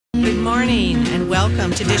morning and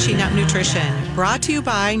welcome to Dishing Up Nutrition, brought to you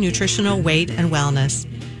by Nutritional Weight and Wellness.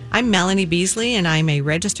 I'm Melanie Beasley and I'm a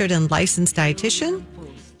registered and licensed dietitian.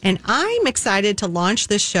 And I'm excited to launch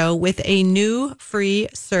this show with a new free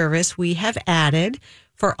service we have added.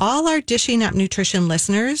 For all our Dishing Up Nutrition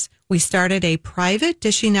listeners, we started a private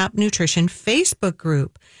Dishing Up Nutrition Facebook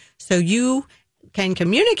group. So you can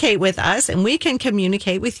communicate with us and we can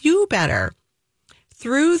communicate with you better.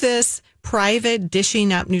 Through this private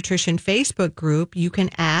Dishing Up Nutrition Facebook group, you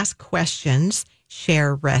can ask questions,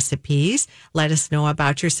 share recipes, let us know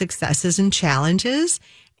about your successes and challenges,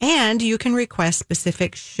 and you can request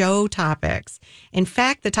specific show topics. In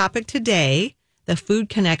fact, the topic today, the food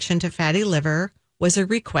connection to fatty liver, was a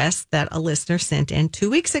request that a listener sent in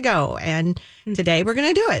 2 weeks ago, and today we're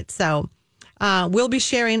going to do it. So we'll be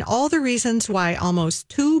sharing all the reasons why almost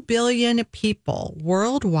 2 billion people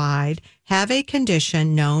worldwide have a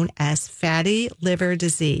condition known as fatty liver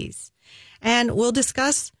disease. And we'll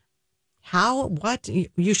discuss what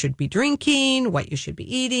you should be drinking, what you should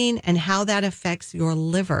be eating, and how that affects your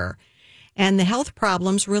liver. And the health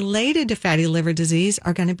problems related to fatty liver disease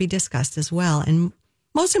are going to be discussed as well. And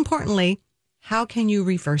most importantly, how can you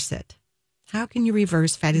reverse it? How can you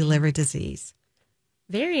reverse fatty liver disease?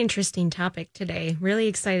 Very interesting topic today. Really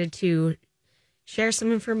excited to share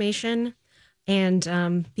some information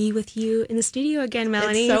and be with you in the studio again,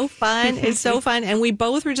 Melanie. It's so fun. It's so fun. And we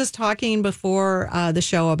both were just talking before the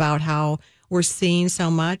show about how we're seeing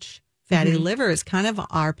so much fatty liver. It's kind of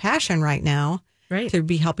our passion right now, right? To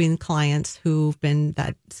be helping clients who've been,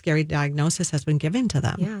 that scary diagnosis has been given to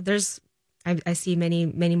them. Yeah, I see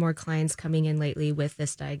many more clients coming in lately with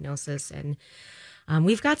this diagnosis, and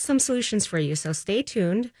we've got some solutions for you. So stay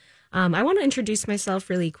tuned. I want to introduce myself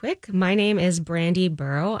really quick. My name is Brandy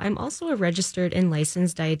Burrow. I'm also a registered and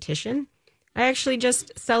licensed dietitian. I actually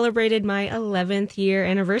just celebrated my 11th year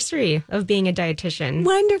anniversary of being a dietitian.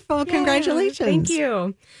 Wonderful. Yeah, Congratulations. Thank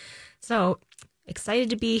you. So excited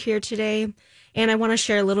to be here today. And I want to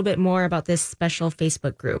share a little bit more about this special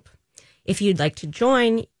Facebook group. If you'd like to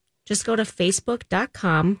join, just go to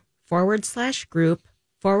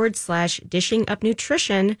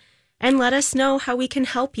facebook.com/group/dishing-up-nutrition and let us know how we can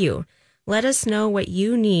help you. Let us know what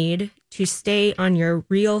you need to stay on your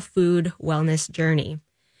real food wellness journey.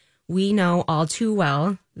 We know all too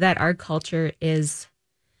well that our culture is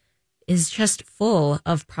just full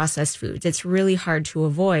of processed foods. It's really hard to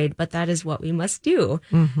avoid, but that is what we must do.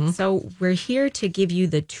 So we're here to give you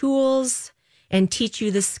the tools and teach you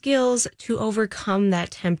the skills to overcome that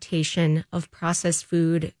temptation of processed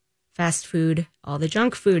food, fast food, all the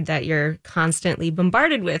junk food that you're constantly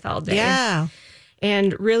bombarded with all day. Yeah.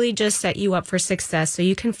 And really just set you up for success so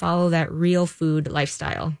you can follow that real food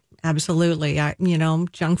lifestyle. Absolutely.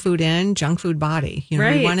 Junk food in, junk food body.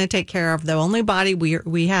 Right. We want to take care of the only body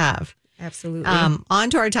we have. Absolutely. On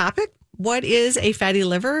to our topic. What is a fatty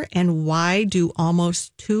liver and why do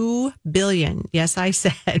almost 2 billion, yes, I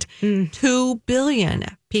said 2 billion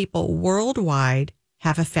people worldwide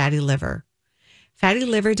have a fatty liver? Fatty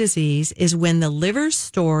liver disease is when the liver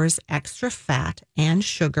stores extra fat and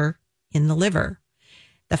sugar in the liver.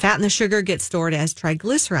 The fat and the sugar get stored as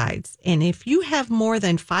triglycerides. And if you have more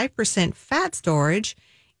than 5% fat storage,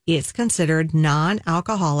 it's considered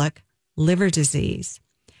non-alcoholic liver disease.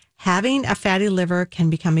 Having a fatty liver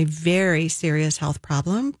can become a very serious health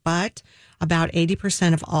problem, but about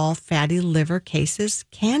 80% of all fatty liver cases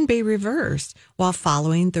can be reversed while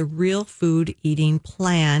following the real food eating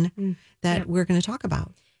plan that we're going to talk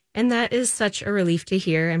about. And that is such a relief to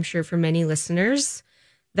hear, I'm sure, for many listeners,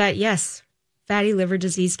 that yes, fatty liver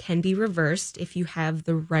disease can be reversed if you have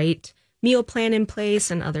the right meal plan in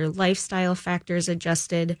place and other lifestyle factors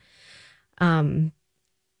adjusted,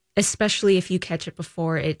 especially if you catch it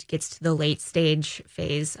before it gets to the late stage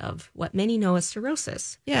phase of what many know as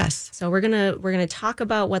cirrhosis. Yes. So we're gonna talk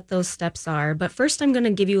about what those steps are. But first, I'm going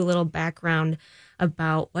to give you a little background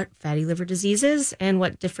about what fatty liver disease is and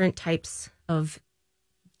what different types of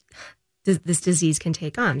this disease can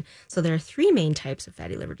take on. So there are 3 main types of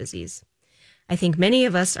fatty liver disease. I think many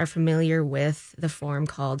of us are familiar with the form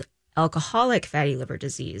called alcoholic fatty liver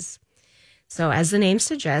disease. So as the name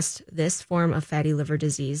suggests, this form of fatty liver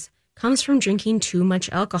disease comes from drinking too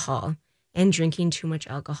much alcohol and drinking too much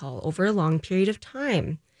alcohol over a long period of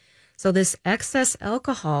time. So this excess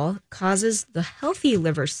alcohol causes the healthy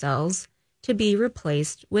liver cells to be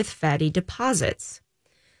replaced with fatty deposits.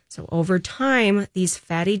 So over time, these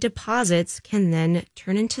fatty deposits can then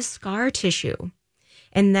turn into scar tissue.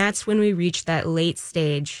 And that's when we reach that late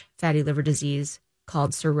stage fatty liver disease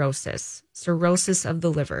called cirrhosis of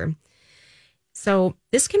the liver. So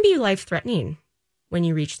this can be life-threatening when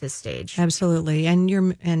you reach this stage. Absolutely.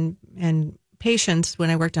 And and patients, when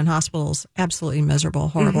I worked in hospitals, absolutely miserable,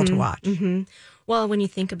 horrible to watch. Mm-hmm. Well, when you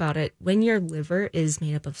think about it, when your liver is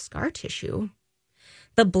made up of scar tissue,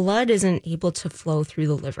 the blood isn't able to flow through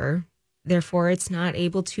the liver. Therefore, it's not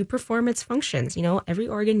able to perform its functions. You know, every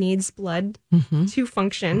organ needs blood to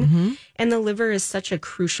function. And the liver is such a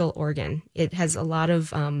crucial organ. It has a lot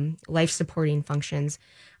of life-supporting functions,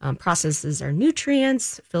 processes our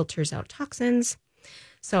nutrients, filters out toxins.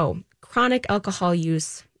 So chronic alcohol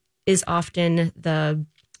use is often the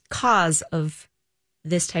cause of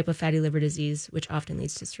this type of fatty liver disease, which often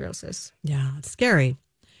leads to cirrhosis. Yeah, it's scary,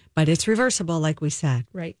 but it's reversible, like we said.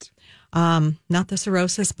 Right. Not the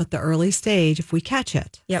cirrhosis, but the early stage if we catch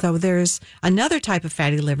it. Yep. So there's another type of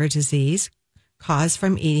fatty liver disease caused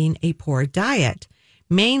from eating a poor diet,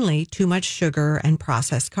 mainly too much sugar and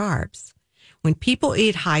processed carbs. When people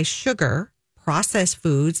eat high sugar, processed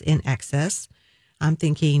foods in excess, I'm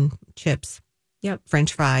thinking chips,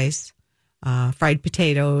 French fries, fried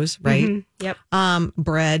potatoes, right?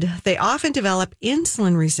 Bread. They often develop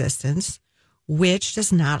insulin resistance, which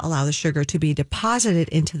does not allow the sugar to be deposited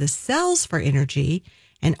into the cells for energy.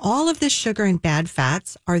 And all of this sugar and bad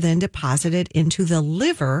fats are then deposited into the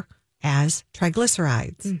liver as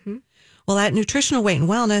triglycerides. Well, at Nutritional Weight and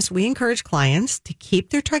Wellness, we encourage clients to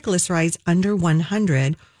keep their triglycerides under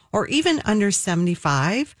 100 or even under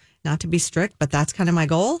 75, not to be strict, but that's kind of my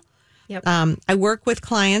goal. I work with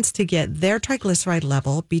clients to get their triglyceride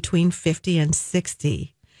level between 50 and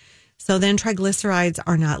 60. So then triglycerides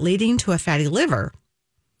are not leading to a fatty liver.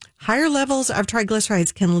 Higher levels of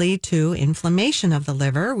triglycerides can lead to inflammation of the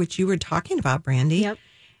liver, which you were talking about, Brandy,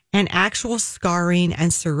 and actual scarring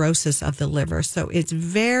and cirrhosis of the liver. So it's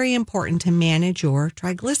very important to manage your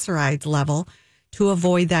triglycerides level to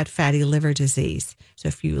avoid that fatty liver disease. So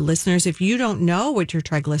if you don't know what your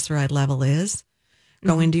triglyceride level is,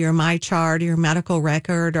 go into your MyChart, your medical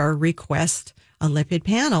record, or request a lipid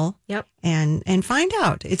panel and find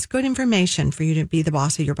out. It's good information for you to be the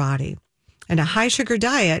boss of your body. And a high sugar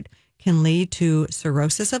diet can lead to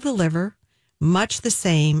cirrhosis of the liver, much the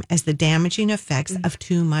same as the damaging effects of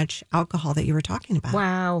too much alcohol that you were talking about.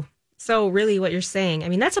 Wow. So really what you're saying, I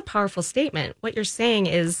mean, that's a powerful statement. What you're saying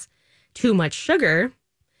is too much sugar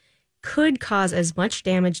could cause as much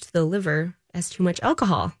damage to the liver as too much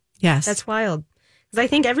alcohol. Yes. That's wild. Because I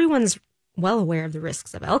think everyone's well aware of the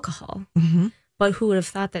risks of alcohol. But who would have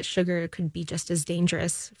thought that sugar could be just as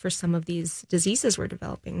dangerous for some of these diseases we're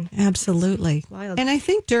developing? Absolutely. Wild. And I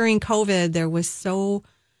think during COVID, there was so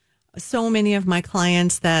many of my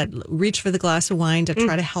clients that reached for the glass of wine to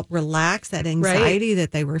try to help relax that anxiety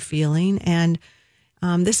that they were feeling. And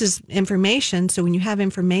this is information. So when you have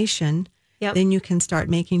information, then you can start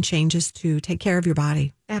making changes to take care of your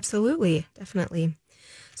body. Absolutely. Definitely.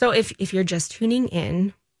 So if you're just tuning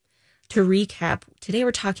in, to recap, today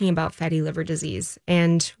we're talking about fatty liver disease.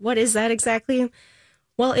 And what is that exactly?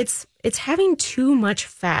 Well, it's having too much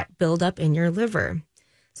fat build up in your liver.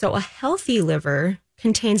 So a healthy liver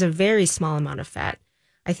contains a very small amount of fat.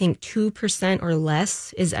 I think 2% or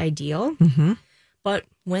less is ideal. But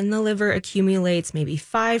when the liver accumulates maybe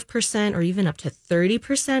 5% or even up to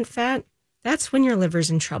 30% fat, that's when your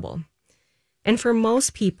liver's in trouble. And for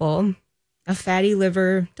most people, a fatty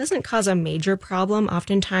liver doesn't cause a major problem.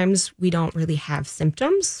 Oftentimes, we don't really have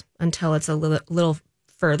symptoms until it's a little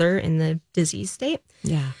further in the disease state.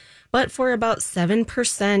 Yeah. But for about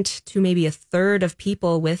 7% to maybe a third of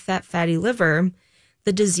people with that fatty liver,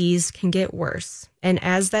 the disease can get worse. And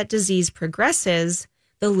as that disease progresses,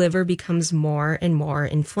 the liver becomes more and more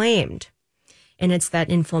inflamed. And it's that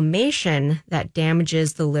inflammation that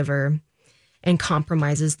damages the liver and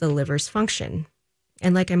compromises the liver's function.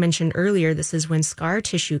 And like I mentioned earlier, this is when scar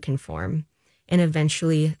tissue can form and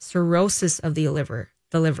eventually cirrhosis of the liver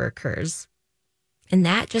occurs. And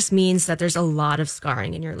that just means that there's a lot of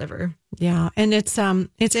scarring in your liver. Yeah. And it's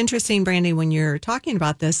interesting, Brandy, when you're talking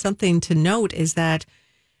about this, something to note is that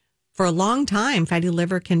for a long time, fatty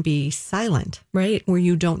liver can be silent. Right. Where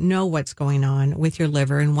you don't know what's going on with your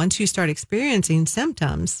liver. And once you start experiencing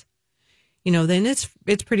symptoms, then it's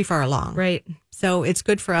pretty far along. Right. So it's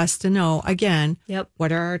good for us to know, again,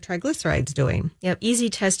 what are our triglycerides doing? Easy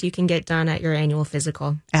test you can get done at your annual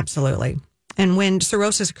physical. Absolutely. And when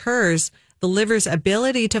cirrhosis occurs, the liver's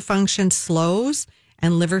ability to function slows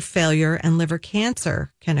and liver failure and liver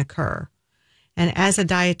cancer can occur. And as a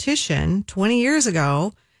dietitian 20 years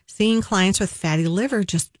ago, seeing clients with fatty liver,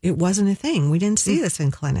 it wasn't a thing. We didn't see this in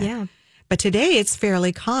clinic. Yeah. But today it's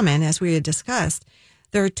fairly common, as we had discussed.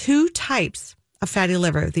 There are two types of fatty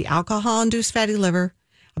liver. The alcohol-induced fatty liver.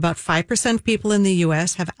 About 5% of people in the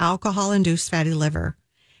U.S. have alcohol-induced fatty liver.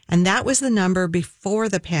 And that was the number before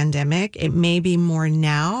the pandemic. It may be more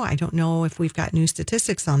now. I don't know if we've got new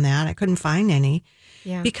statistics on that. I couldn't find any.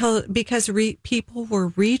 Yeah. Because people were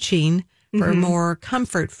reaching for more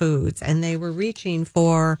comfort foods, and they were reaching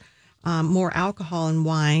for more alcohol and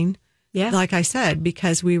wine. Yeah. Like I said,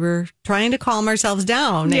 because we were trying to calm ourselves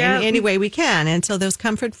down in any way we can. And so those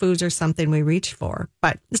comfort foods are something we reach for.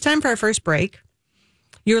 But it's time for our first break.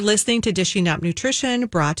 You're listening to Dishing Up Nutrition,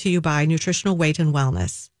 brought to you by Nutritional Weight and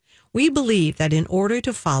Wellness. We believe that in order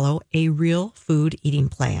to follow a real food eating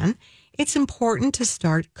plan, it's important to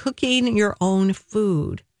start cooking your own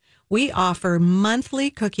food. We offer monthly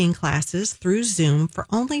cooking classes through Zoom for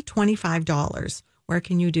only $25. Where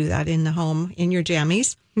can you do that? In the home, in your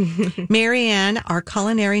jammies? Marianne, our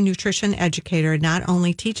culinary nutrition educator, not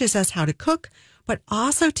only teaches us how to cook, but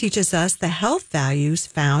also teaches us the health values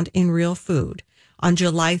found in real food. On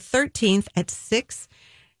July 13th at 6,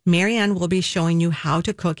 Marianne will be showing you how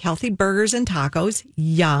to cook healthy burgers and tacos.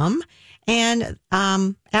 Yum. And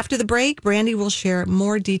after the break, Brandy will share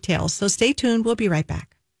more details. So stay tuned. We'll be right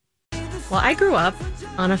back. Well, I grew up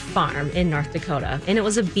on a farm in North Dakota, and it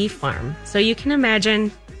was a beef farm. So you can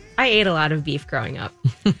imagine I ate a lot of beef growing up.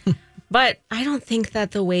 But I don't think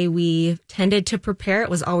that the way we tended to prepare it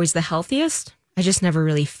was always the healthiest. I just never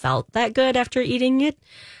really felt that good after eating it.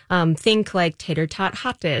 Think like tater tot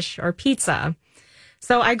hot dish or pizza.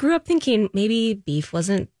 So I grew up thinking maybe beef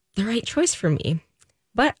wasn't the right choice for me.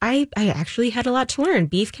 But I actually had a lot to learn.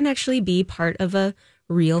 Beef can actually be part of a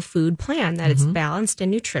real food plan, that it's balanced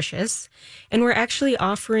and nutritious. And we're actually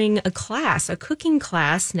offering a class, a cooking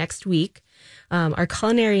class next week. Our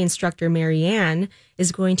culinary instructor, Marianne,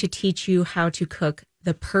 is going to teach you how to cook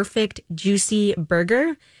the perfect juicy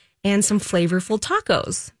burger and some flavorful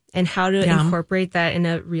tacos and how to incorporate that in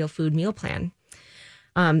a real food meal plan.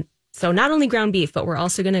 So not only ground beef, but we're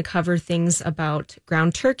also going to cover things about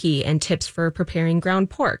ground turkey and tips for preparing ground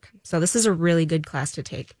pork. So this is a really good class to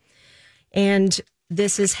take. And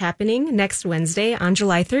this is happening next Wednesday on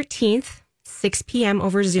July 13th, 6 p.m.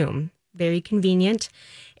 over Zoom. Very convenient.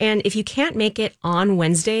 And if you can't make it on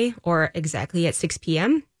Wednesday or exactly at 6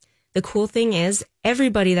 p.m., the cool thing is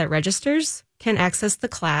everybody that registers can access the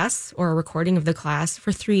class or a recording of the class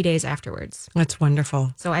for 3 days afterwards. That's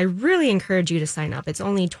wonderful. So I really encourage you to sign up. It's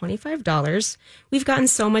only $25. We've gotten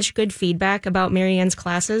so much good feedback about Marianne's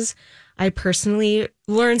classes. I personally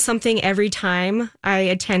learn something every time I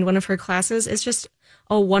attend one of her classes. It's just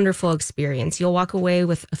a wonderful experience. You'll walk away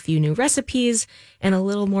with a few new recipes and a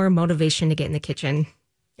little more motivation to get in the kitchen.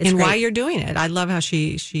 It's great. Why you're doing it. I love how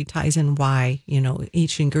she ties in why,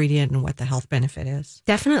 each ingredient and what the health benefit is.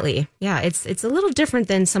 Definitely. Yeah, it's a little different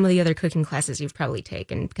than some of the other cooking classes you've probably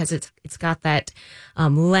taken because it's got that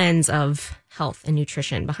lens of health and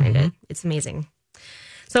nutrition behind it. It's amazing.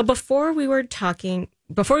 So before we went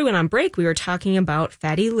on break, we were talking about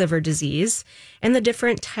fatty liver disease and the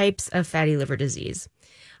different types of fatty liver disease.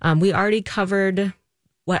 We already covered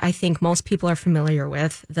what I think most people are familiar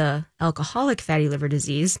with, the alcoholic fatty liver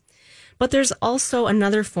disease. But there's also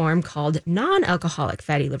another form called non-alcoholic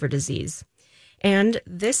fatty liver disease. And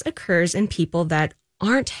this occurs in people that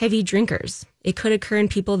aren't heavy drinkers. It could occur in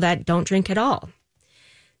people that don't drink at all.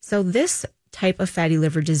 So this type of fatty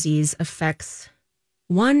liver disease affects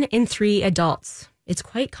 1 in 3 adults. It's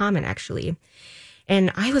quite common, actually.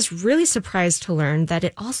 And I was really surprised to learn that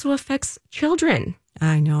it also affects children.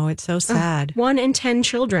 I know, it's so sad. 1 in 10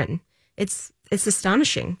 children. It's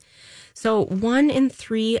astonishing. So 1 in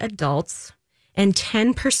 3 adults and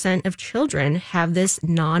 10% of children have this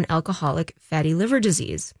non-alcoholic fatty liver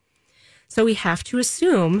disease. So we have to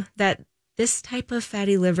assume that this type of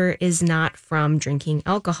fatty liver is not from drinking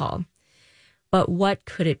alcohol. But what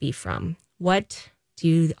could it be from? What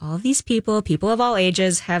do all of these people of all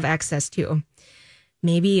ages, have access to?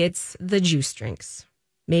 Maybe it's the juice drinks.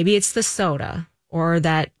 Maybe it's the soda or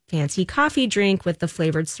that fancy coffee drink with the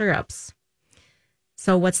flavored syrups.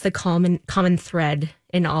 So what's the common thread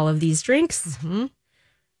in all of these drinks?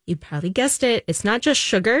 You probably guessed it. It's not just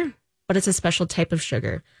sugar, but it's a special type of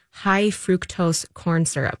sugar, high fructose corn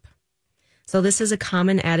syrup. So this is a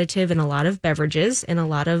common additive in a lot of beverages and a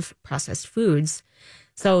lot of processed foods.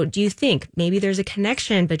 So do you think maybe there's a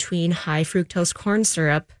connection between high fructose corn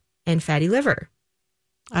syrup and fatty liver?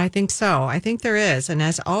 I think so. I think there is. And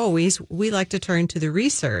as always, we like to turn to the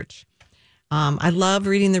research. I love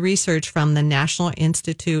reading the research from the National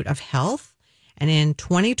Institute of Health. And in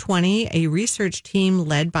 2020, a research team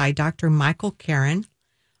led by Dr. Michael Caron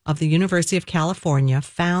of the University of California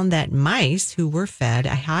found that mice who were fed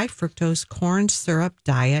a high fructose corn syrup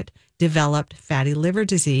diet developed fatty liver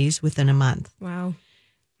disease within a month. Wow.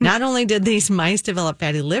 Not only did these mice develop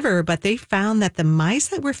fatty liver, but they found that the mice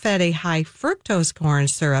that were fed a high fructose corn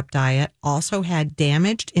syrup diet also had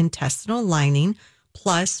damaged intestinal lining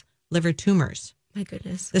plus liver tumors. My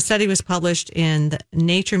goodness. The study was published in the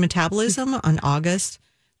Nature Metabolism on August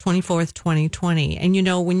 24th, 2020.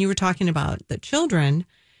 And, when you were talking about the children,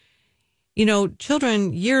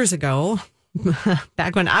 children years ago,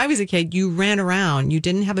 back when I was a kid, you ran around. You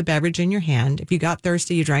didn't have a beverage in your hand. If you got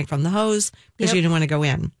thirsty, you drank from the hose because you didn't want to go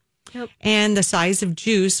in. Yep. And the size of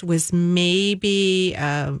juice was maybe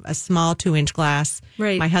a small 2-inch glass.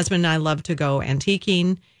 Right. My husband and I love to go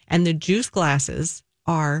antiquing, and the juice glasses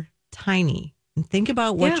are tiny. And think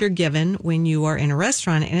about what you're given when you are in a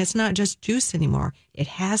restaurant, and it's not just juice anymore. It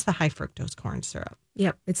has the high fructose corn syrup.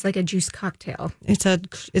 Yep. It's like a juice cocktail.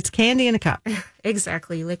 It's candy in a cup.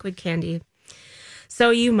 Exactly. Liquid candy.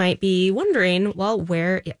 So you might be wondering, well,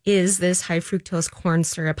 where is this high fructose corn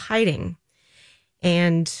syrup hiding?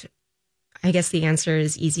 And I guess the answer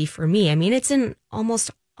is easy for me. I mean, it's in almost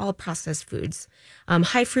all processed foods.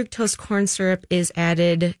 High fructose corn syrup is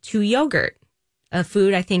added to yogurt, a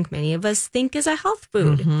food I think many of us think is a health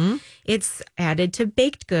food. Mm-hmm. It's added to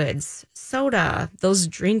baked goods, soda, those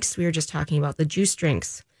drinks we were just talking about, the juice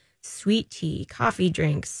drinks, sweet tea, coffee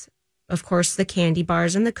drinks, of course, the candy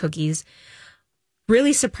bars and the cookies.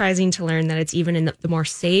 Really surprising to learn that it's even in the more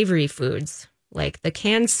savory foods, like the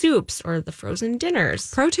canned soups or the frozen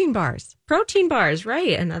dinners. Protein bars,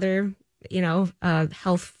 right? Another,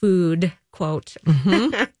 health food quote.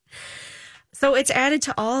 Mm-hmm. So it's added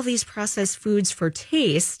to all of these processed foods for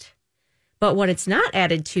taste, but what it's not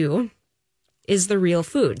added to is the real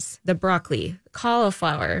foods, the broccoli,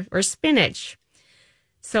 cauliflower, or spinach.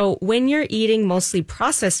 So when you're eating mostly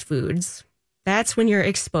processed foods, that's when you're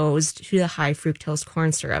exposed to the high fructose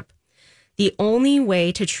corn syrup. The only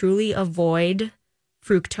way to truly avoid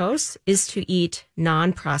fructose is to eat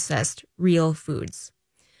non-processed real foods.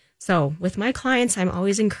 So with my clients, I'm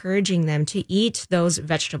always encouraging them to eat those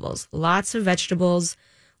vegetables, lots of vegetables,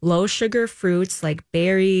 low sugar fruits like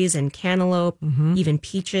berries and cantaloupe, even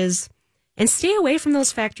peaches, and stay away from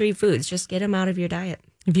those factory foods. Just get them out of your diet.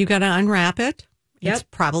 If you got to unwrap it, it's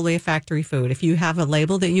probably a factory food. If you have a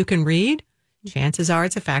label that you can read, chances are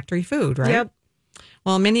it's a factory food, right? Yep.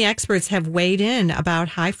 Well, many experts have weighed in about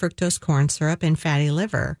high fructose corn syrup and fatty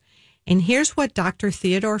liver. And here's what Dr.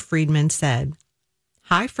 Theodore Friedman said.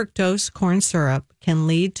 High fructose corn syrup can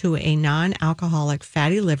lead to a non-alcoholic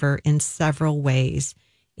fatty liver in several ways.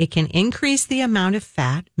 It can increase the amount of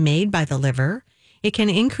fat made by the liver. It can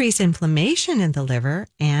increase inflammation in the liver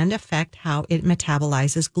and affect how it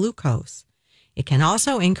metabolizes glucose. It can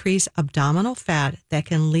also increase abdominal fat that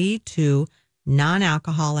can lead to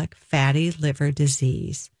non-alcoholic fatty liver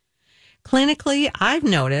disease. Clinically, I've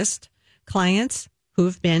noticed clients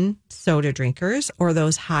who've been soda drinkers or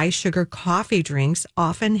those high sugar coffee drinks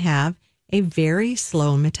often have a very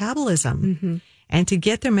slow metabolism. Mm-hmm. And to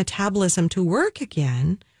get their metabolism to work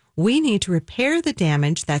again, we need to repair the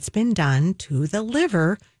damage that's been done to the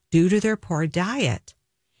liver due to their poor diet.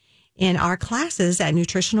 In our classes at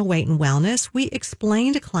Nutritional Weight and Wellness, we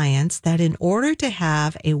explain to clients that in order to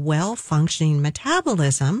have a well-functioning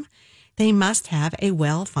metabolism, they must have a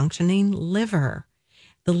well-functioning liver.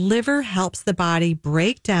 The liver helps the body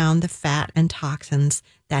break down the fat and toxins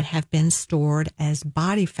that have been stored as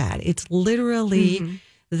body fat. It's literally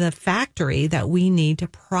the factory that we need to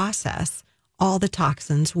process all the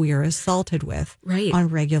toxins we are assaulted with on a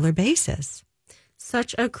regular basis.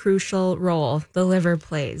 Such a crucial role the liver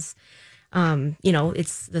plays.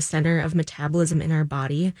 It's the center of metabolism in our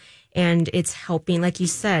body, and it's helping, like you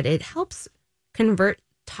said, it helps convert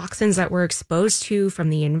toxins that we're exposed to from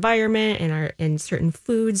the environment and in certain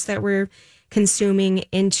foods that we're consuming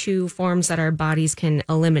into forms that our bodies can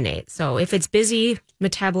eliminate. So if it's busy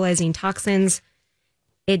metabolizing toxins,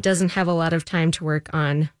 it doesn't have a lot of time to work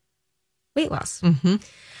on weight loss. Mm-hmm.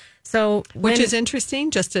 So which is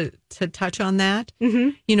interesting, just to touch on that.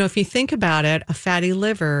 Mm-hmm. If you think about it, a fatty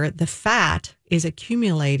liver, the fat is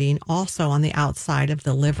accumulating also on the outside of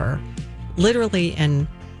the liver, literally in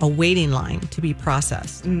a waiting line to be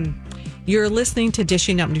processed. You're listening to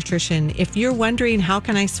Dishing Up Nutrition. If you're wondering, how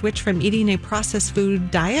can I switch from eating a processed food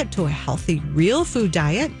diet to a healthy, real food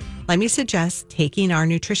diet? Let me suggest taking our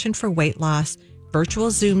Nutrition for Weight Loss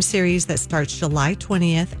virtual Zoom series that starts July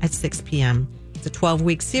 20th at 6 p.m. It's a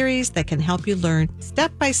 12-week series that can help you learn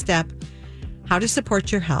step by step how to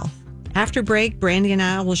support your health. After break, Brandy and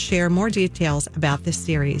I will share more details about this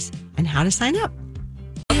series and how to sign up.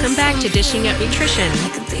 Welcome back to Dishing Up Nutrition.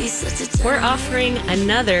 We're offering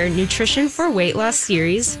another Nutrition for Weight Loss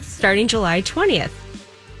series starting July 20th.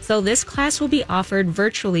 So this class will be offered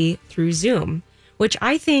virtually through Zoom, which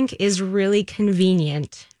I think is really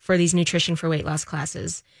convenient for these nutrition for weight loss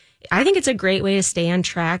classes. I think it's a great way to stay on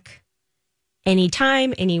track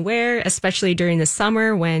anytime, anywhere, especially during the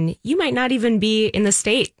summer when you might not even be in the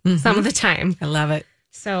state some of the time. I love it.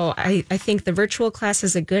 So I think the virtual class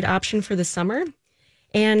is a good option for the summer.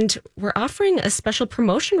 And we're offering a special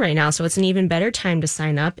promotion right now, so it's an even better time to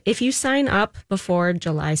sign up. If you sign up before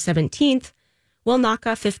July 17th, we'll knock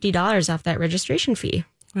off $50 off that registration fee.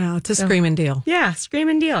 Wow, it's a screaming deal. Yeah,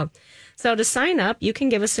 screaming deal. So to sign up, you can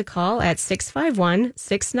give us a call at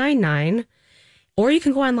 651-699, or you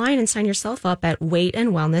can go online and sign yourself up at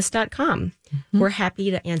weightandwellness.com. We're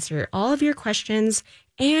happy to answer all of your questions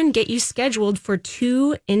and get you scheduled for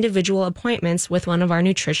 2 individual appointments with one of our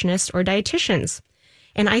nutritionists or dietitians.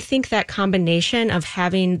 And I think that combination of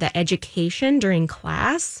having the education during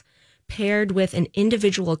class paired with an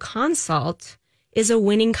individual consult is a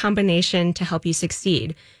winning combination to help you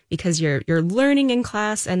succeed, because you're learning in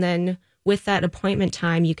class, and then with that appointment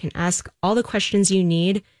time, you can ask all the questions you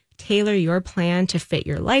need, tailor your plan to fit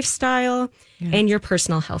your lifestyle and your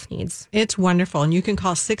personal health needs. It's wonderful. And you can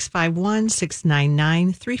call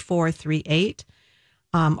 651-699-3438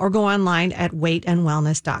 or go online at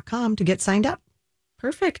weightandwellness.com to get signed up.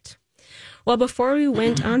 Perfect. Well, before we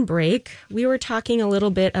went on break, we were talking a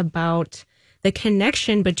little bit about the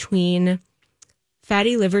connection between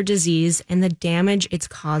fatty liver disease and the damage it's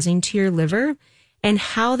causing to your liver, and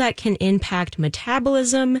how that can impact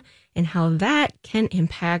metabolism and how that can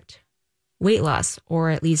impact weight loss,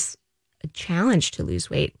 or at least a challenge to lose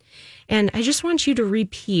weight. And I just want you to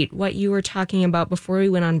repeat what you were talking about before we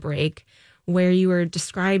went on break, where you were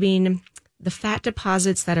describing the fat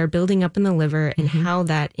deposits that are building up in the liver and how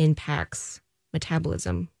that impacts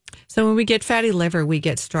metabolism. So when we get fatty liver, we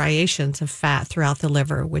get striations of fat throughout the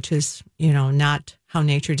liver, which is, not how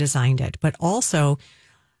nature designed it. But also,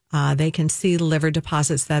 they can see liver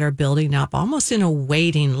deposits that are building up almost in a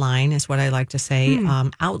waiting line, is what I like to say,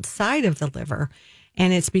 outside of the liver.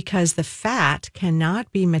 And it's because the fat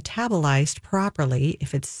cannot be metabolized properly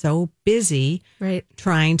if it's so busy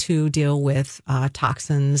trying to deal with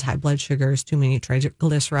toxins, high blood sugars, too many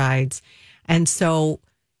triglycerides. And so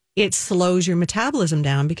it slows your metabolism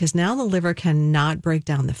down, because now the liver cannot break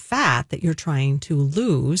down the fat that you're trying to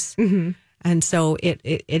lose. And so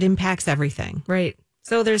it impacts everything. Right.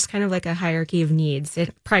 So there's kind of like a hierarchy of needs.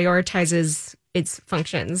 It prioritizes its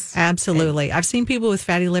functions. Absolutely. I've seen people with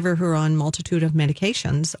fatty liver who are on multitude of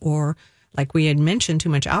medications, or, like we had mentioned, too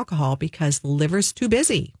much alcohol, because the liver's too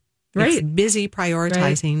busy. Right. It's busy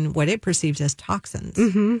prioritizing what it perceives as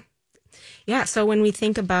toxins. Yeah. So when we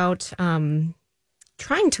think about trying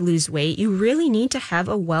to lose weight, you really need to have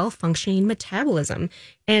a well-functioning metabolism.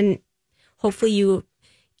 And hopefully you're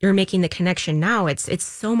making the connection now. It's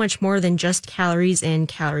so much more than just calories in,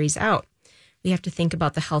 calories out. We have to think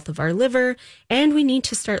about the health of our liver, and we need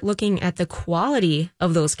to start looking at the quality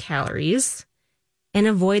of those calories and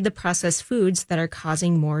avoid the processed foods that are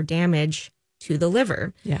causing more damage to the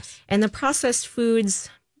liver. Yes. And the processed foods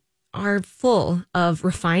are full of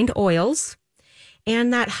refined oils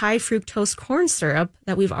and that high fructose corn syrup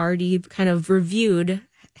that we've already kind of reviewed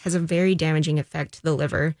has a very damaging effect to the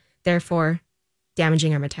liver, therefore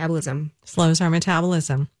damaging our metabolism. Slows our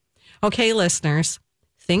metabolism. Okay, listeners,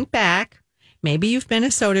 think back. Maybe you've been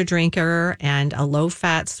a soda drinker and a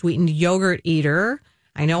low-fat sweetened yogurt eater.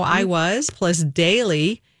 I know I was. Plus,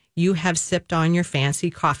 daily, you have sipped on your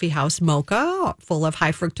fancy coffee house mocha full of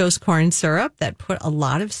high fructose corn syrup that put a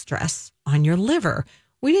lot of stress on your liver.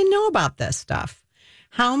 We didn't know about this stuff.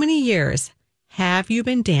 How many years have you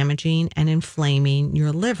been damaging and inflaming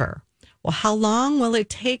your liver? Well, how long will it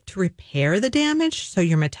take to repair the damage so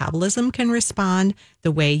your metabolism can respond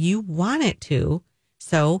the way you want it to,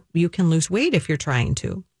 so you can lose weight if you're trying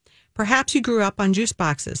to? Perhaps you grew up on juice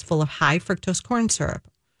boxes full of high fructose corn syrup.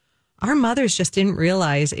 Our mothers just didn't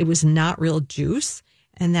realize it was not real juice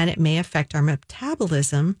and that it may affect our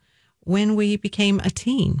metabolism when we became a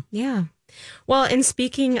teen. Yeah. Well, and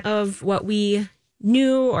speaking of what we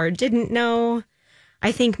knew or didn't know,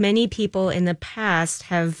 I think many people in the past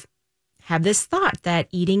have this thought that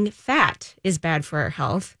eating fat is bad for our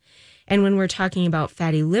health. And when we're talking about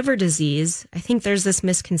fatty liver disease, I think there's this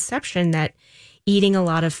misconception that eating a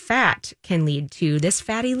lot of fat can lead to this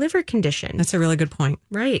fatty liver condition. That's a really good point.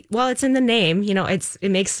 Right. Well, it's in the name. You know, it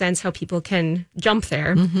makes sense how people can jump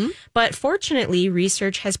there. But fortunately,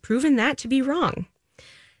 research has proven that to be wrong.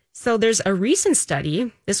 So there's a recent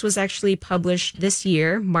study. This was actually published this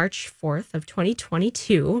year, March 4th of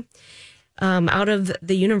 2022, out of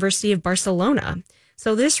the University of Barcelona.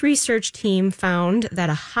 So this research team found that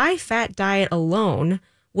a high-fat diet alone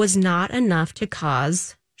was not enough to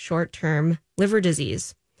cause short-term liver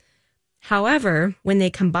disease. However, when they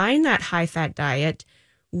combine that high-fat diet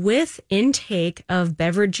with intake of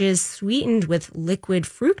beverages sweetened with liquid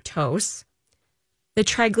fructose, the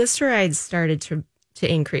triglycerides started to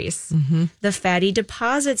increase. The fatty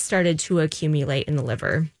deposits started to accumulate in the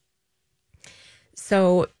liver.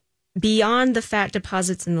 So beyond the fat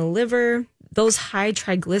deposits in the liver, those high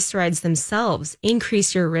triglycerides themselves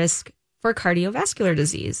increase your risk for cardiovascular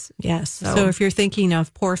disease. Yes. So if you're thinking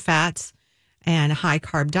of poor fats and a high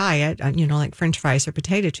carb diet, like French fries or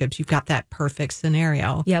potato chips, you've got that perfect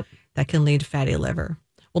scenario that can lead to fatty liver.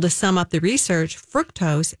 Well, to sum up the research,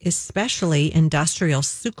 fructose, especially industrial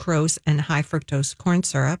sucrose and high fructose corn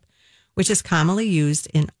syrup, which is commonly used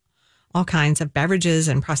in all kinds of beverages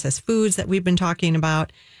and processed foods that we've been talking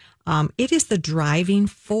about, it is the driving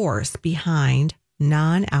force behind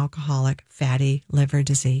non-alcoholic fatty liver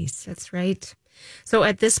disease. That's right. So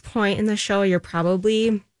at this point in the show, you're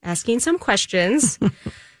probably asking some questions.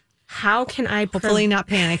 How can I... Hopefully not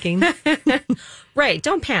panicking. Right.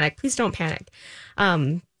 Don't panic. Please don't panic.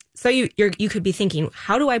 So you could be thinking,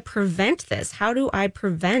 how do I prevent this? How do I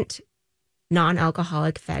prevent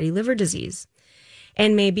non-alcoholic fatty liver disease?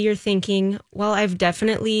 And maybe you're thinking, well, I've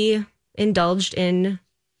definitely indulged in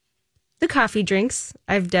the coffee drinks.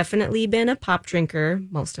 I've definitely been a pop drinker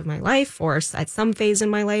most of my life or at some phase in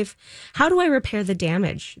my life. How do I repair the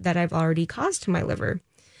damage that I've already caused to my liver?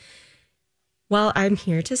 Well, I'm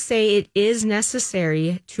here to say it is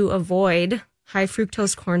necessary to avoid high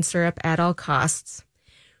fructose corn syrup at all costs,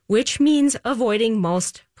 which means avoiding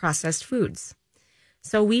most processed foods.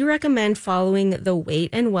 So we recommend following the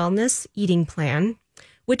Weight and Wellness eating plan,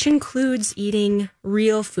 which includes eating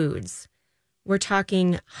real foods. We're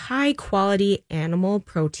talking high quality animal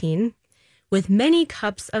protein with many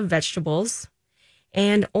cups of vegetables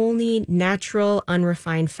and only natural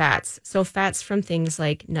unrefined fats. So fats from things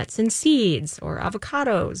like nuts and seeds or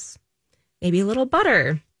avocados, maybe a little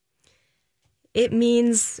butter. It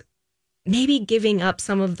means maybe giving up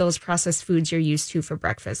some of those processed foods you're used to for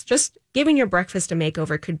breakfast. Just giving your breakfast a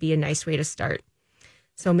makeover could be a nice way to start.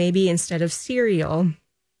 So maybe instead of cereal,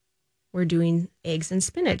 we're doing eggs and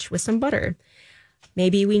spinach with some butter.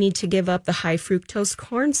 Maybe we need to give up the high fructose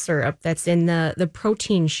corn syrup that's in the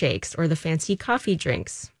protein shakes or the fancy coffee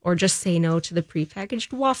drinks, or just say no to the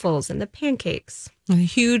prepackaged waffles and the pancakes.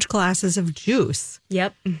 Huge glasses of juice.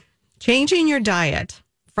 Yep. Changing your diet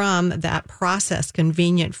from that processed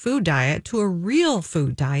convenient food diet to a real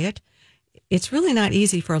food diet, it's really not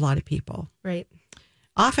easy for a lot of people. Right.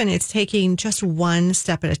 Often it's taking just one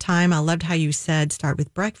step at a time. I loved how you said start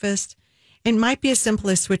with breakfast. It might be as simple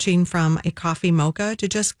as switching from a coffee mocha to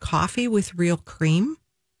just coffee with real cream.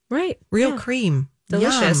 Right. Real cream.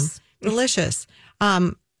 Delicious. Yum. Delicious.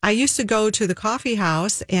 I used to go to the coffee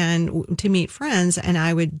house and to meet friends, and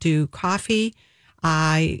I would do coffee.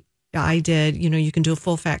 I did, you can do a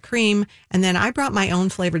full fat cream. And then I brought my own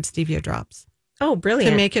flavored stevia drops. Oh, brilliant.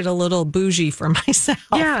 To make it a little bougie for myself.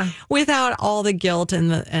 Yeah. Without all the guilt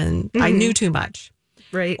and I knew too much.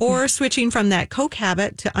 Right. Or switching from that Coke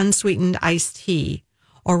habit to unsweetened iced tea.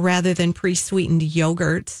 Or rather than pre-sweetened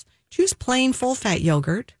yogurts, choose plain full-fat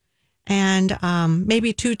yogurt. And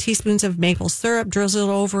maybe 2 teaspoons of maple syrup drizzled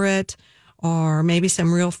over it. Or maybe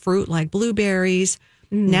some real fruit like blueberries.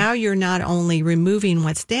 Now you're not only removing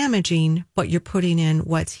what's damaging, but you're putting in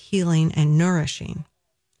what's healing and nourishing.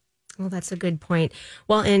 Well, that's a good point.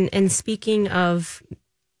 Well, and speaking of,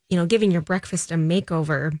 giving your breakfast a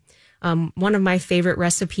makeover, one of my favorite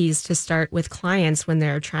recipes to start with clients when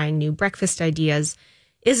they're trying new breakfast ideas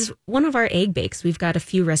is one of our egg bakes. We've got a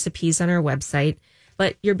few recipes on our website,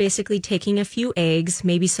 but you're basically taking a few eggs,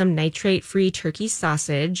 maybe some nitrate-free turkey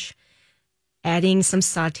sausage, adding some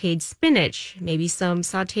sautéed spinach, maybe some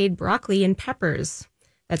sautéed broccoli and peppers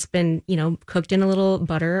that's been, cooked in a little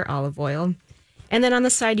butter or olive oil. And then on the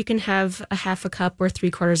side, you can have a half a cup or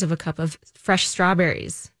 3/4 of a cup of fresh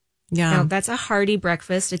strawberries. Yeah. Now, that's a hearty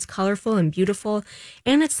breakfast. It's colorful and beautiful,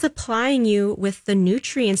 and it's supplying you with the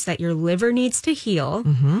nutrients that your liver needs to heal,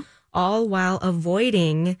 all while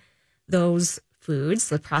avoiding those foods,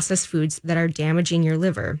 the processed foods that are damaging your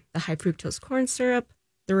liver, the high fructose corn syrup,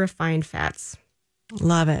 the refined fats.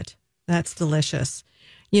 Love it. That's delicious.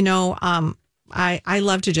 I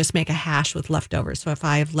love to just make a hash with leftovers. So if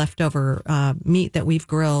I have leftover meat that we've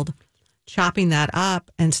grilled, chopping that up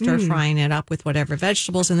and stir frying it up with whatever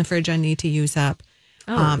vegetables in the fridge I need to use up.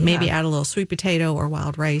 Maybe add a little sweet potato or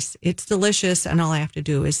wild rice. It's delicious, and all I have to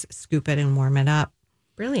do is scoop it and warm it up.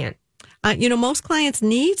 Brilliant. Most clients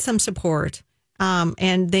need some support,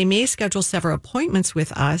 and they may schedule several appointments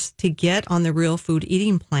with us to get on the Real Food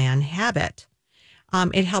Eating Plan habit.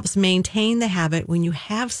 It helps maintain the habit when you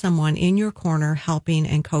have someone in your corner helping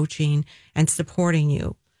and coaching and supporting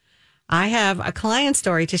you. I have a client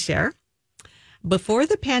story to share. Before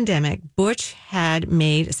the pandemic, Butch had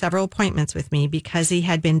made several appointments with me because he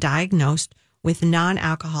had been diagnosed with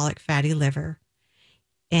non-alcoholic fatty liver.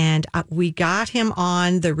 And we got him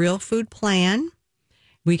on the Real Food Plan.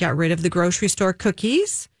 We got rid of the grocery store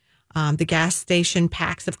cookies, the gas station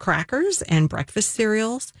packs of crackers and breakfast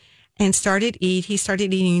cereals, and he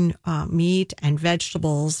started eating meat and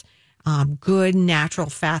vegetables, good natural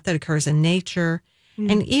fat that occurs in nature.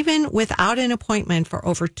 And even without an appointment for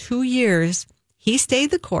over 2 years, he stayed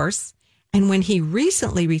the course. And when he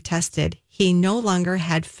recently retested, he no longer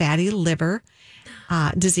had fatty liver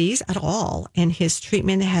disease at all. And his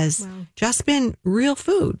treatment has just been real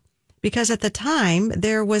food, because at the time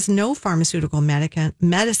there was no pharmaceutical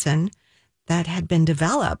medicine that had been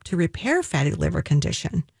developed to repair fatty liver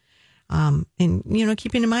condition. And,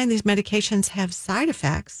 keeping in mind these medications have side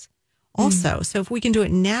effects also. So if we can do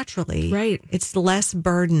it naturally, right, it's less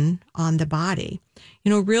burden on the body.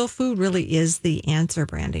 Real food really is the answer,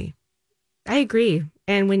 Brandy. I agree.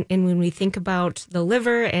 And when we think about the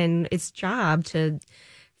liver and its job to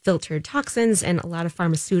filter toxins, and a lot of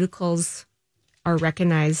pharmaceuticals are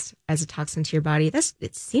recognized as a toxin to your body,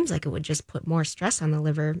 it seems like it would just put more stress on the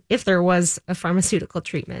liver if there was a pharmaceutical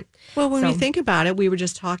treatment. Well, when we think about it, we were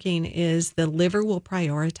just talking is the liver will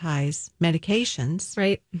prioritize medications,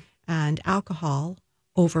 right, and alcohol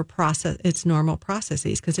over its normal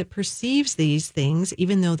processes, because it perceives these things,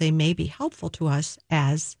 even though they may be helpful to us,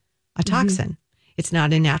 as a toxin. It's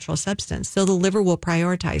not a natural substance. So the liver will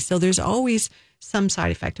prioritize. So there's always some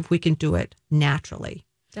side effect if we can do it naturally.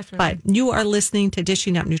 Definitely. But you are listening to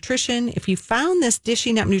Dishing Up Nutrition. If you found this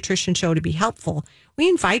Dishing Up Nutrition show to be helpful, we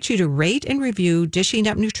invite you to rate and review Dishing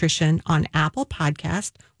Up Nutrition on Apple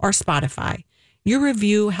Podcast or Spotify. Your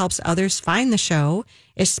review helps others find the show,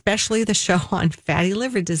 especially the show on fatty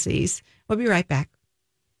liver disease. We'll be right back.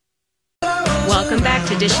 Welcome back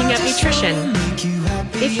to Dishing Up Nutrition.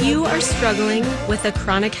 If you are struggling with a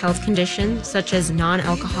chronic health condition such as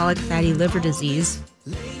non-alcoholic fatty liver disease,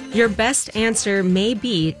 your best answer may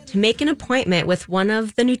be to make an appointment with one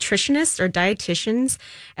of the nutritionists or dietitians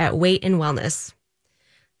at Weight and Wellness.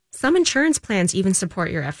 Some insurance plans even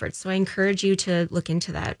support your efforts, so I encourage you to look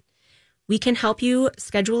into that. We can help you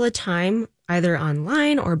schedule a time either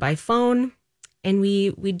online or by phone. And we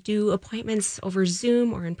do appointments over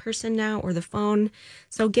Zoom or in person now, or the phone.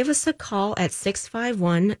 So give us a call at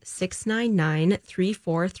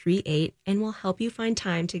 651-699-3438, and we'll help you find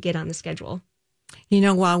time to get on the schedule.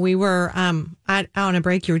 While we were on a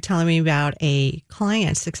break, you were telling me about a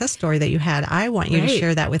client success story that you had. I want you to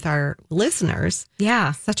share that with our listeners.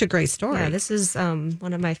 Yeah. Such a great story. Yeah, this is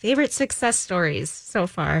one of my favorite success stories so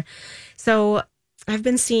far. So I've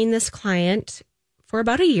been seeing this client for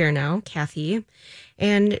about a year now, Kathy,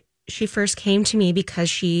 and she first came to me because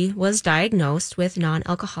she was diagnosed with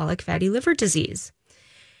non-alcoholic fatty liver disease.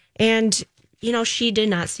 And, she did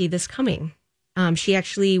not see this coming. She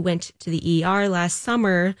actually went to the ER last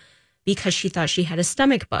summer because she thought she had a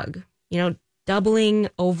stomach bug, doubling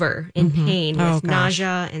over in pain with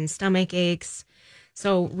nausea and stomach aches.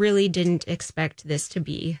 So really didn't expect this to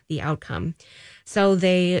be the outcome. So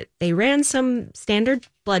they ran some standard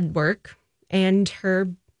blood work, and her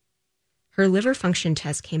liver function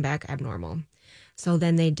test came back abnormal. So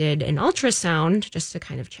then they did an ultrasound just to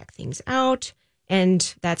kind of check things out.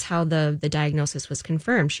 And that's how the diagnosis was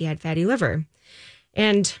confirmed. She had fatty liver.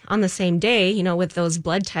 And on the same day, with those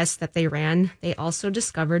blood tests that they ran, they also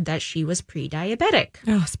discovered that she was pre-diabetic.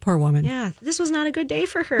 Oh, this poor woman. Yeah, this was not a good day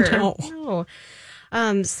for her.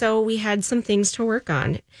 No. So we had some things to work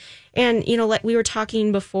on. And, like we were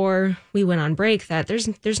talking before we went on break, that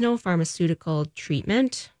there's no pharmaceutical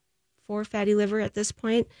treatment for fatty liver at this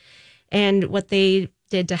point. And what they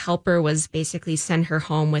did to help her was basically send her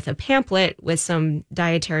home with a pamphlet with some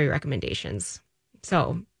dietary recommendations.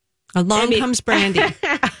 So along comes Brandy.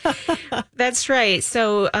 That's right.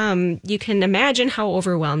 So you can imagine how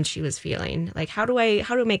overwhelmed she was feeling. Like, how do I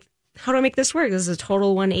make this work? This is a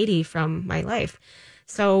total 180 from my life.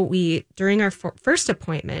 So during our first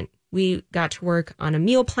appointment, we got to work on a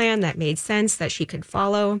meal plan that made sense, that she could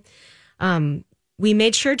follow. We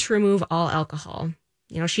made sure to remove all alcohol.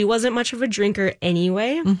 She wasn't much of a drinker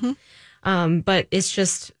anyway, but it's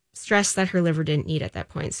just stress that her liver didn't need at that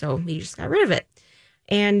point. So we just got rid of it.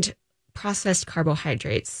 And processed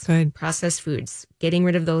carbohydrates, processed foods, getting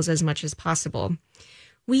rid of those as much as possible.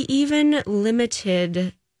 We even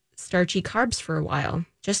limited starchy carbs for a while,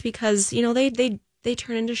 just because, they they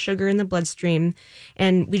turn into sugar in the bloodstream.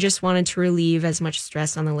 And we just wanted to relieve as much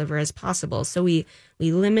stress on the liver as possible. So we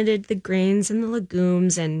limited the grains and the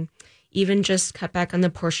legumes and even just cut back on the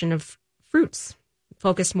portion of fruits,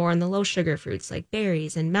 focused more on the low sugar fruits like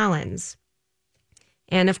berries and melons.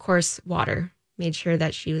 And of course, water. Made sure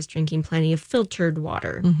that she was drinking plenty of filtered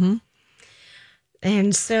water. Mm-hmm.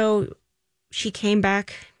 And so she came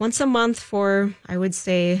back once a month for, I would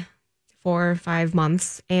say, 4 or 5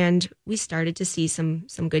 months, and we started to see some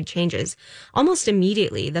good changes. Almost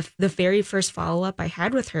immediately, the very first follow-up I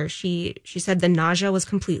had with her, she said the nausea was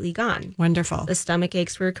completely gone. Wonderful. The stomach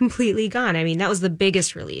aches were completely gone. I mean, that was the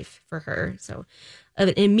biggest relief for her. So an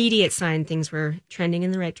immediate sign things were trending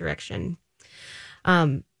in the right direction.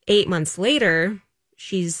 8 months later,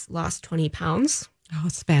 she's lost 20 pounds. Oh,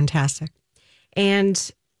 it's fantastic.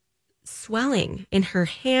 And swelling in her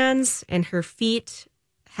hands and her feet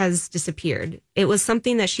has disappeared. It was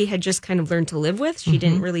something that she had just kind of learned to live with. She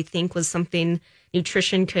didn't really think was something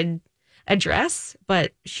nutrition could address,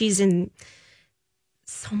 but she's feeling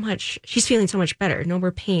so much better. No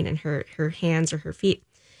more pain in her hands or her feet.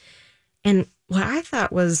 And what I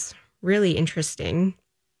thought was really interesting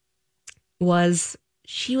was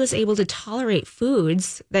she was able to tolerate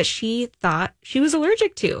foods that she thought she was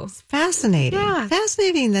allergic to. It's fascinating. Yeah.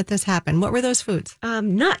 Fascinating that this happened. What were those foods?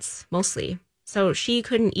 Nuts, mostly. So she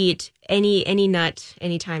couldn't eat any nut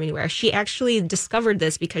anytime, anywhere. She actually discovered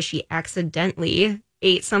this because she accidentally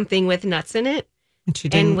ate something with nuts in it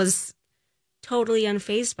and was totally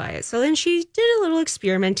unfazed by it. So then she did a little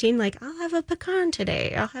experimenting, like, I'll have a pecan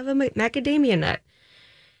today. I'll have a macadamia nut.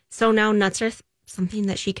 So now nuts are something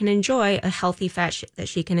that she can enjoy, a healthy fat that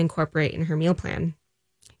she can incorporate in her meal plan.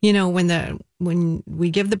 You know, when we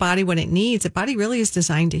give the body what it needs, the body really is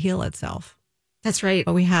designed to heal itself. That's right.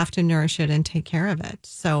 But we have to nourish it and take care of it.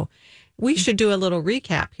 So we should do a little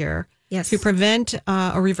recap here. Yes. To prevent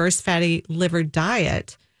a reverse fatty liver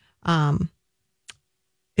diet,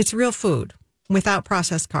 it's real food without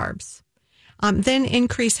processed carbs. Then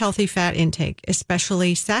increase healthy fat intake,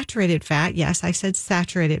 especially saturated fat. Yes, I said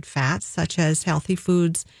saturated fats, such as healthy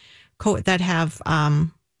foods that have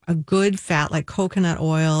a good fat like coconut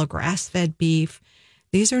oil, grass-fed beef.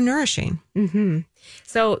 These are nourishing. Mm-hmm.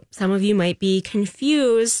 So some of you might be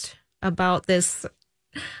confused about this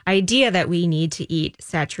idea that we need to eat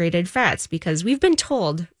saturated fats because we've been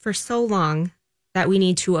told for so long that we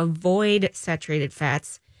need to avoid saturated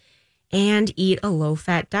fats and eat a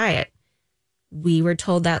low-fat diet. We were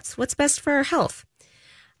told that's what's best for our health.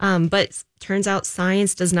 But turns out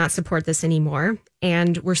science does not support this anymore.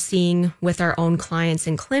 And we're seeing with our own clients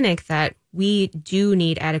in clinic that we do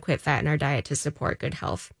need adequate fat in our diet to support good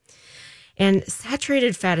health. And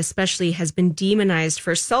saturated fat especially has been demonized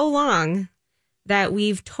for so long that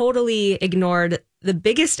we've totally ignored the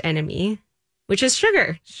biggest enemy, which is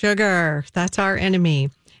sugar. Sugar, that's our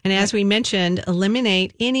enemy. And as we mentioned,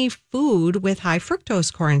 eliminate any food with high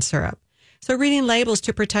fructose corn syrup. So reading labels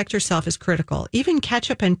to protect yourself is critical. Even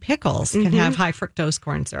ketchup and pickles can have high fructose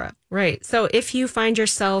corn syrup. Right. So if you find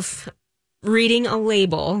yourself reading a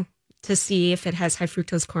label to see if it has high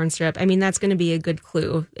fructose corn syrup, I mean, that's going to be a good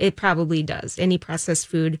clue. It probably does. Any processed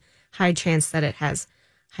food, high chance that it has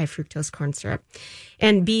high fructose corn syrup.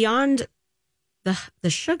 And beyond the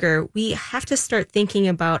sugar, we have to start thinking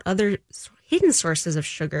about other hidden sources of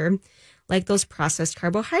sugar, like those processed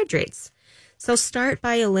carbohydrates. So start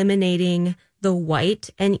by eliminating the white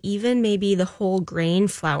and even maybe the whole grain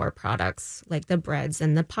flour products like the breads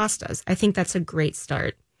and the pastas. I think that's a great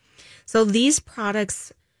start. So these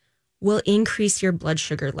products will increase your blood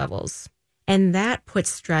sugar levels, and that puts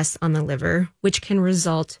stress on the liver, which can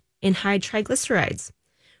result in high triglycerides,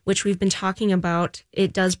 which we've been talking about.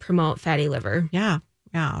 It does promote fatty liver. Yeah.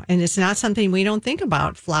 And it's not something we don't think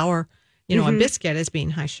about. Flour, a biscuit as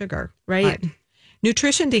being high sugar. Right. But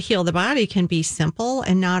nutrition to heal the body can be simple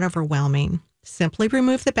and not overwhelming. Simply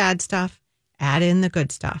remove the bad stuff, add in the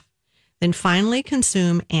good stuff. Then finally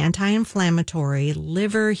consume anti-inflammatory,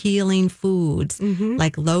 liver-healing foods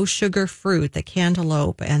like low-sugar fruit, the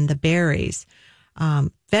cantaloupe and the berries,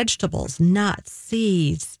 vegetables, nuts,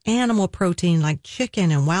 seeds, animal protein like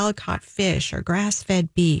chicken and wild-caught fish or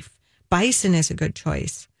grass-fed beef. Bison is a good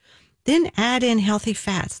choice. Then add in healthy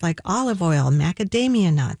fats like olive oil,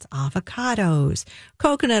 macadamia nuts, avocados,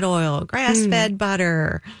 coconut oil, grass-fed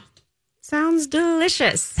butter. Sounds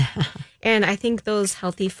delicious. And I think those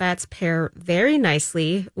healthy fats pair very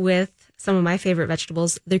nicely with some of my favorite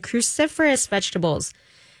vegetables, the cruciferous vegetables.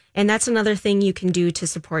 And that's another thing you can do to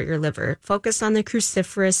support your liver. Focus on the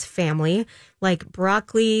cruciferous family, like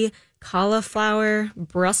broccoli, cauliflower,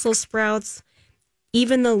 Brussels sprouts,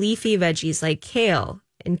 even the leafy veggies like kale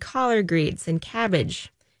and collard greens and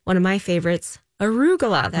cabbage. One of my favorites,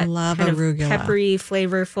 arugula. That love kind arugula. of peppery,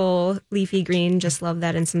 flavorful, leafy green. Just love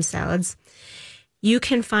that in some salads. You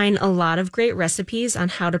can find a lot of great recipes on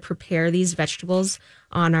how to prepare these vegetables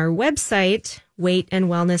on our website,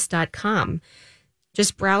 weightandwellness.com.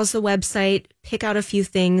 Just browse the website, pick out a few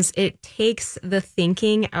things. It takes the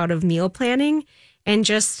thinking out of meal planning and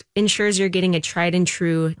just ensures you're getting a tried and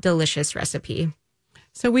true delicious recipe.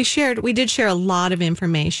 So we did share a lot of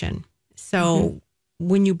information. So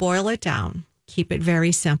when you boil it down, keep it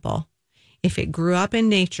very simple. If it grew up in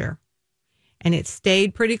nature and it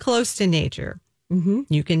stayed pretty close to nature,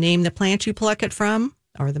 you can name the plant you pluck it from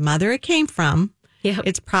or the mother it came from. Yep.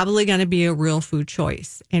 It's probably going to be a real food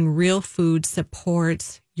choice. And real food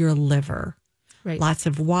supports your liver. Right. Lots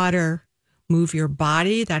of water, move your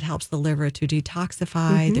body. That helps the liver to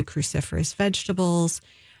detoxify, the cruciferous vegetables.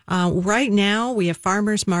 Right now, we have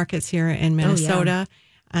farmers markets here in Minnesota.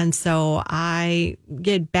 And so I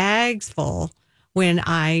get bags full when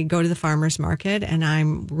I go to the farmer's market and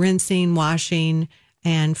I'm rinsing, washing,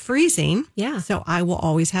 and freezing. Yeah. So I will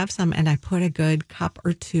always have some. And I put a good cup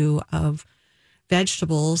or two of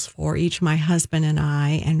vegetables for each my husband and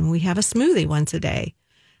I. And we have a smoothie once a day.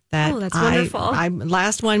 That's wonderful.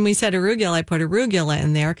 Last one we said arugula, I put arugula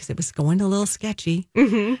in there because it was going a little sketchy.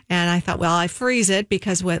 And I thought, well, I freeze it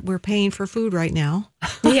because we're paying for food right now.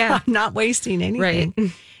 Yeah. I'm not wasting anything. Right.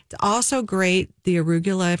 It's also great, the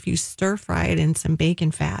arugula, if you stir fry it in some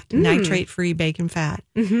bacon fat, nitrate-free bacon fat.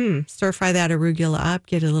 Stir fry that arugula up,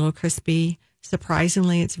 get it a little crispy.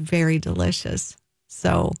 Surprisingly, it's very delicious.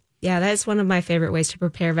 So yeah, that's one of my favorite ways to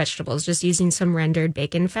prepare vegetables, just using some rendered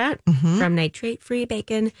bacon fat from nitrate-free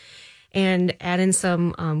bacon and add in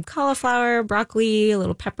some cauliflower, broccoli, a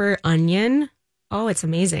little pepper, onion. Oh, it's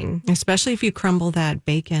amazing. Especially if you crumble that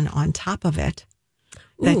bacon on top of it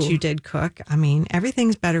that you did cook. I mean,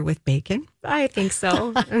 everything's better with bacon. I think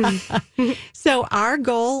so. So our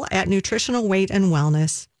goal at Nutritional Weight and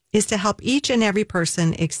Wellness is to help each and every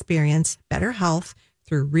person experience better health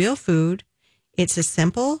through real food. It's a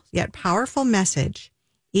simple yet powerful message.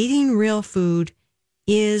 Eating real food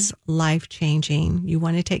is life-changing. You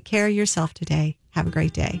want to take care of yourself today. Have a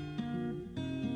great day.